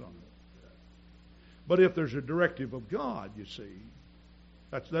lay hands on them. But if there's a directive of God, you see,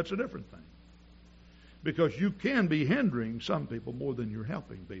 that's a different thing. Because you can be hindering some people more than you're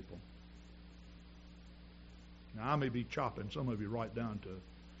helping people. Now, I may be chopping some of you right down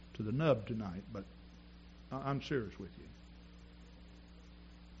to the nub tonight, but I'm serious with you.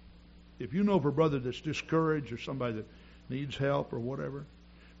 If you know of a brother that's discouraged or somebody that needs help or whatever.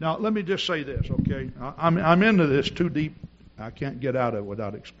 Now, let me just say this, okay? I'm into this too deep. I can't get out of it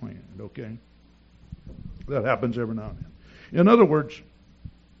without explaining it, okay? That happens every now and then. In other words,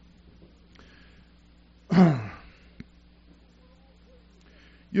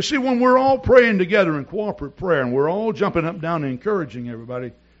 you see, when we're all praying together in corporate prayer and we're all jumping up and down and encouraging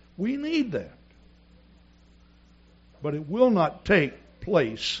everybody, we need that. But it will not take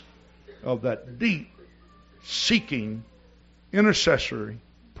place of that deep, seeking, intercessory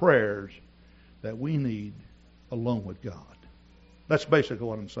prayers that we need alone with God. That's basically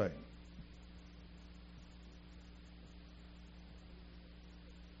what I'm saying.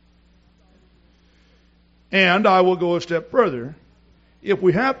 And I will go a step further. If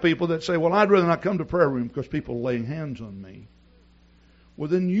we have people that say, well, I'd rather not come to prayer room because people are laying hands on me, well,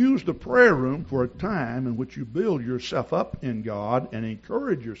 then use the prayer room for a time in which you build yourself up in God and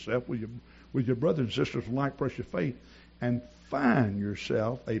encourage yourself with your brothers and sisters of like precious faith, and find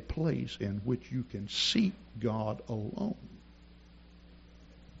yourself a place in which you can seek God alone.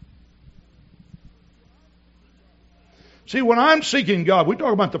 See, when I'm seeking God, we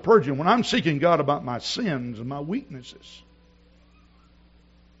talk about the purging, when I'm seeking God about my sins and my weaknesses,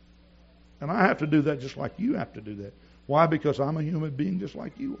 and I have to do that just like you have to do that. Why? Because I'm a human being just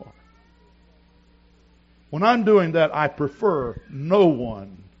like you are. When I'm doing that, I prefer no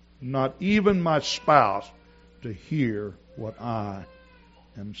one, not even my spouse, to hear what I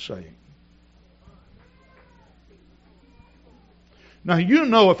am saying. Now, you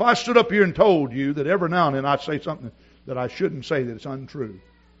know, if I stood up here and told you that every now and then I'd say something that I shouldn't say, that it's untrue,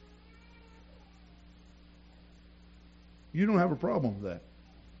 you don't have a problem with that.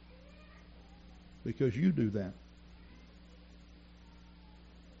 Because you do that.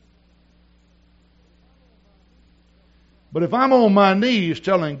 But if I'm on my knees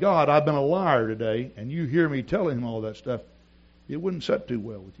telling God I've been a liar today, and you hear me telling him all that stuff, it wouldn't sit too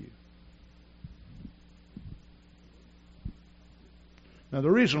well with you. Now, the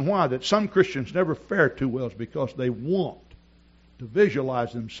reason why that some Christians never fare too well is because they want to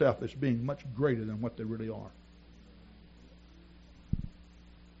visualize themselves as being much greater than what they really are.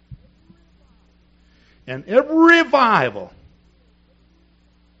 And every revival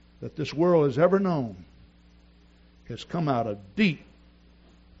that this world has ever known has come out of deep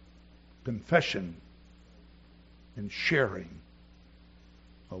confession and sharing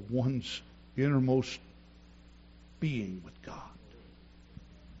of one's innermost being with God.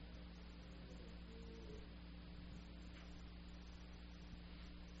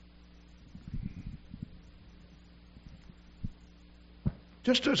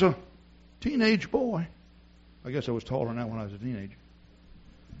 Just as a teenage boy, I guess I was taller than that when I was a teenager,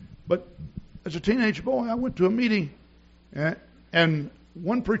 but as a teenage boy, I went to a meeting, and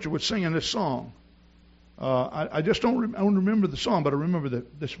one preacher was singing this song. I just don't remember the song, but I remember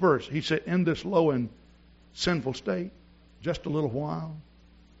this verse. He said, in this low and sinful state, just a little while,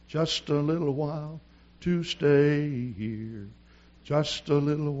 just a little while to stay here, just a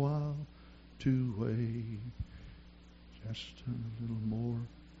little while to wait, just a little more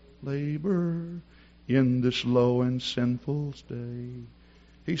labor in this low and sinful state.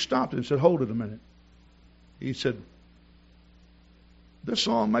 He stopped and said, hold it a minute. He said, this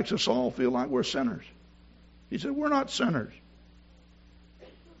song makes us all feel like we're sinners. He said, we're not sinners.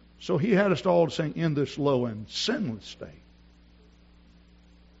 So he had us all to sing in this low and sinless state.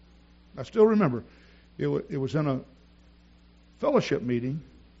 I still remember it was in a fellowship meeting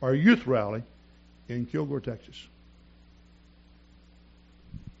or a youth rally in Kilgore, Texas.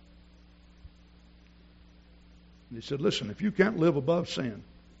 And he said, listen, if you can't live above sin,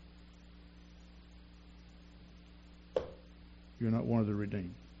 you're not one of the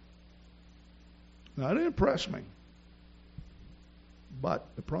redeemed. Now, it didn't impress me. But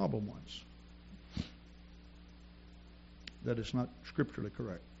the problem was that it's not scripturally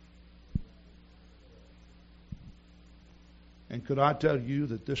correct. And could I tell you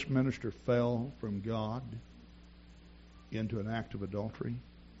that this minister fell from God into an act of adultery?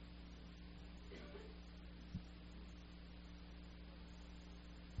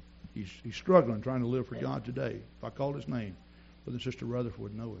 He's struggling, trying to live for God today. If I called his name, Brother and Sister Rutherford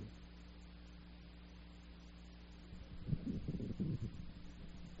would know him.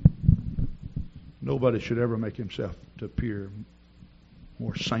 Nobody should ever make himself to appear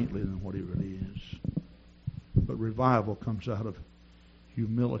more saintly than what he really is. But revival comes out of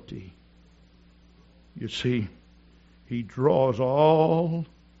humility. You see, he draws all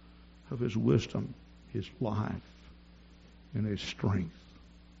of his wisdom, his life, and his strength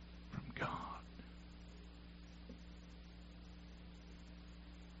from God.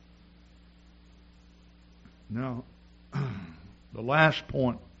 Now, the last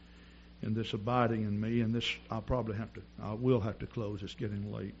point in this abiding in me, and this I will have to close. It's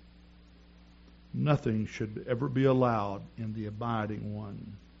getting late. Nothing should ever be allowed in the abiding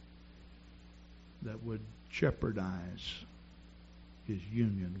one that would jeopardize his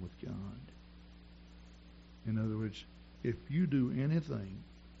union with God. In other words, if you do anything,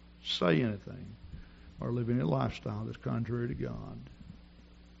 say anything, or live any lifestyle that's contrary to God,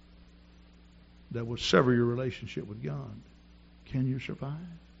 that will sever your relationship with God, can you survive?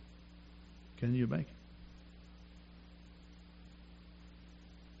 Can you make it?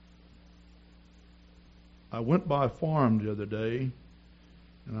 I went by a farm the other day,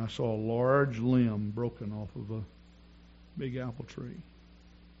 and I saw a large limb broken off of a big apple tree.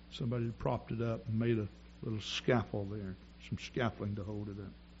 Somebody had propped it up and made a little scaffold there, some scaffolding to hold it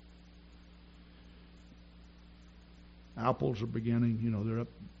up. Apples are beginning, they're up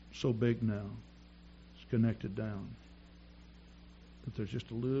so big now. It's connected down. But there's just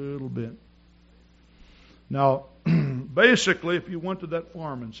a little bit. Now, basically, if you went to that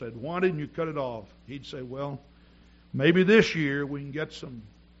farm and said, why didn't you cut it off? He'd say, well, maybe this year we can get some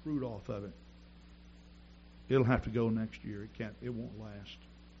fruit off of it. It'll have to go next year. It won't last.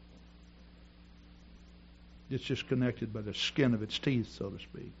 It's just connected by the skin of its teeth, so to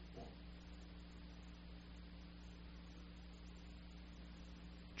speak.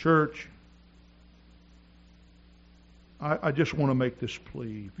 Church, I just want to make this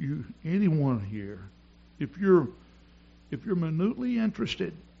plea. Anyone here, if you're minutely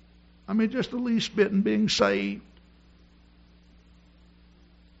interested, just the least bit in being saved,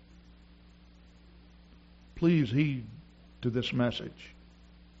 please heed to this message.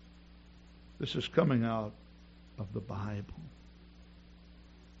 This is coming out of the Bible.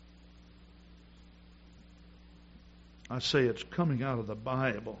 I say it's coming out of the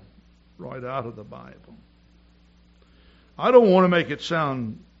Bible, right out of the Bible. I don't want to make it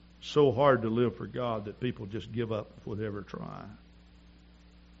sound so hard to live for God that people just give up before they ever try.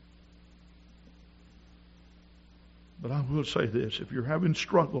 But I will say this, if you're having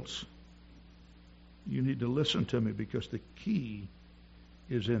struggles, you need to listen to me, because the key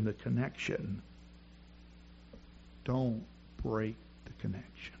is in the connection. Don't break the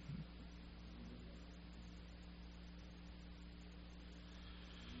connection.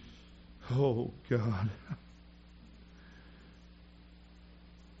 Oh, God.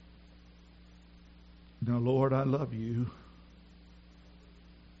 Now, Lord, I love you.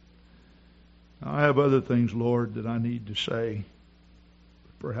 I have other things, Lord, that I need to say.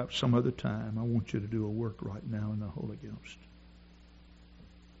 But perhaps some other time. I want you to do a work right now in the Holy Ghost.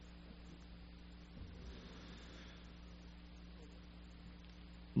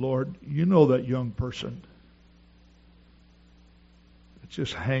 Lord, you know that young person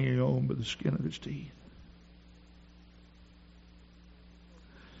just hanging on by the skin of his teeth.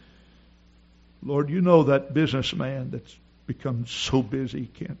 Lord, you know that businessman that's become so busy he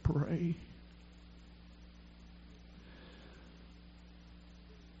can't pray.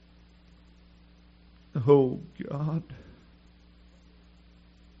 Oh, God,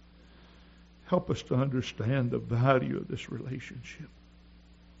 help us to understand the value of this relationship.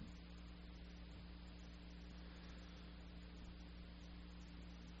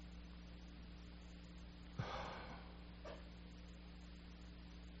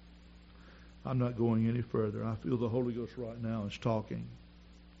 I'm not going any further. I feel the Holy Ghost right now is talking.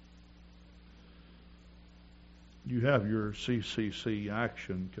 You have your CCC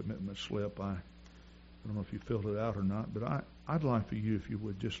action commitment slip. I don't know if you filled it out or not, but I'd like for you, if you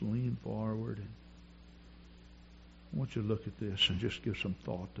would, just lean forward. And I want you to look at this and just give some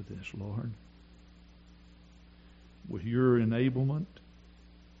thought to this, Lord. With your enablement,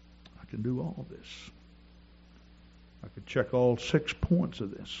 I can do all this. I could check all 6 points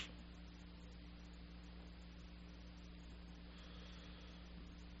of this.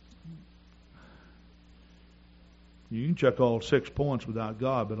 You can check all 6 points without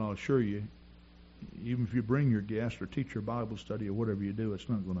God, but I'll assure you, even if you bring your guest or teach your Bible study or whatever you do, it's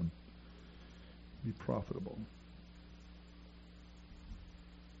not going to be profitable.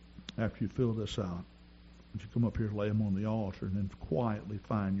 After you fill this out, would you come up here, lay them on the altar, and then quietly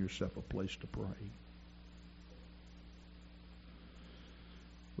find yourself a place to pray?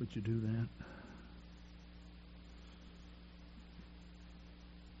 Would you do that?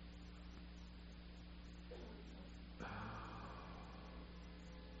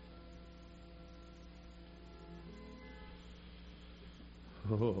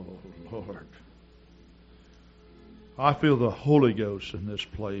 Oh, Lord. I feel the Holy Ghost in this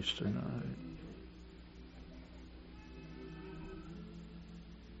place tonight.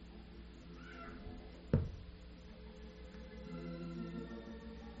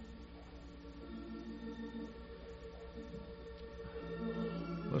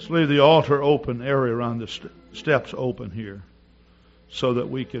 Let's leave the altar open, area around the steps open here, so that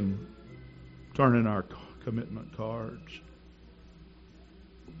we can turn in our commitment cards.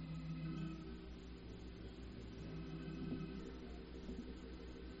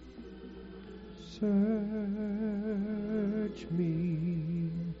 Search me,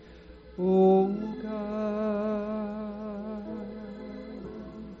 O God,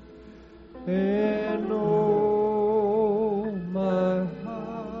 and know my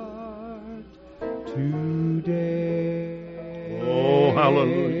heart today. Oh,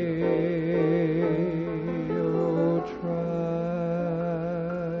 hallelujah. Oh, try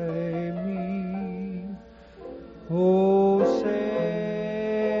me, oh,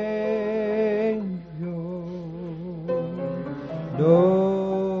 know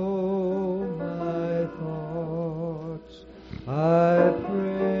my thoughts, I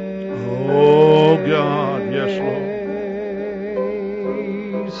pray. Oh God, yes, Lord.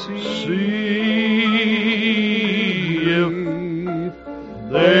 See if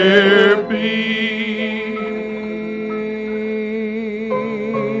there be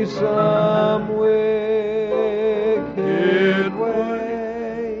some wicked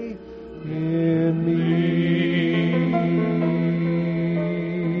way in me.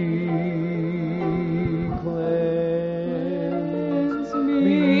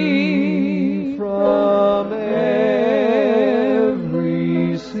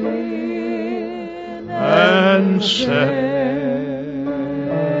 set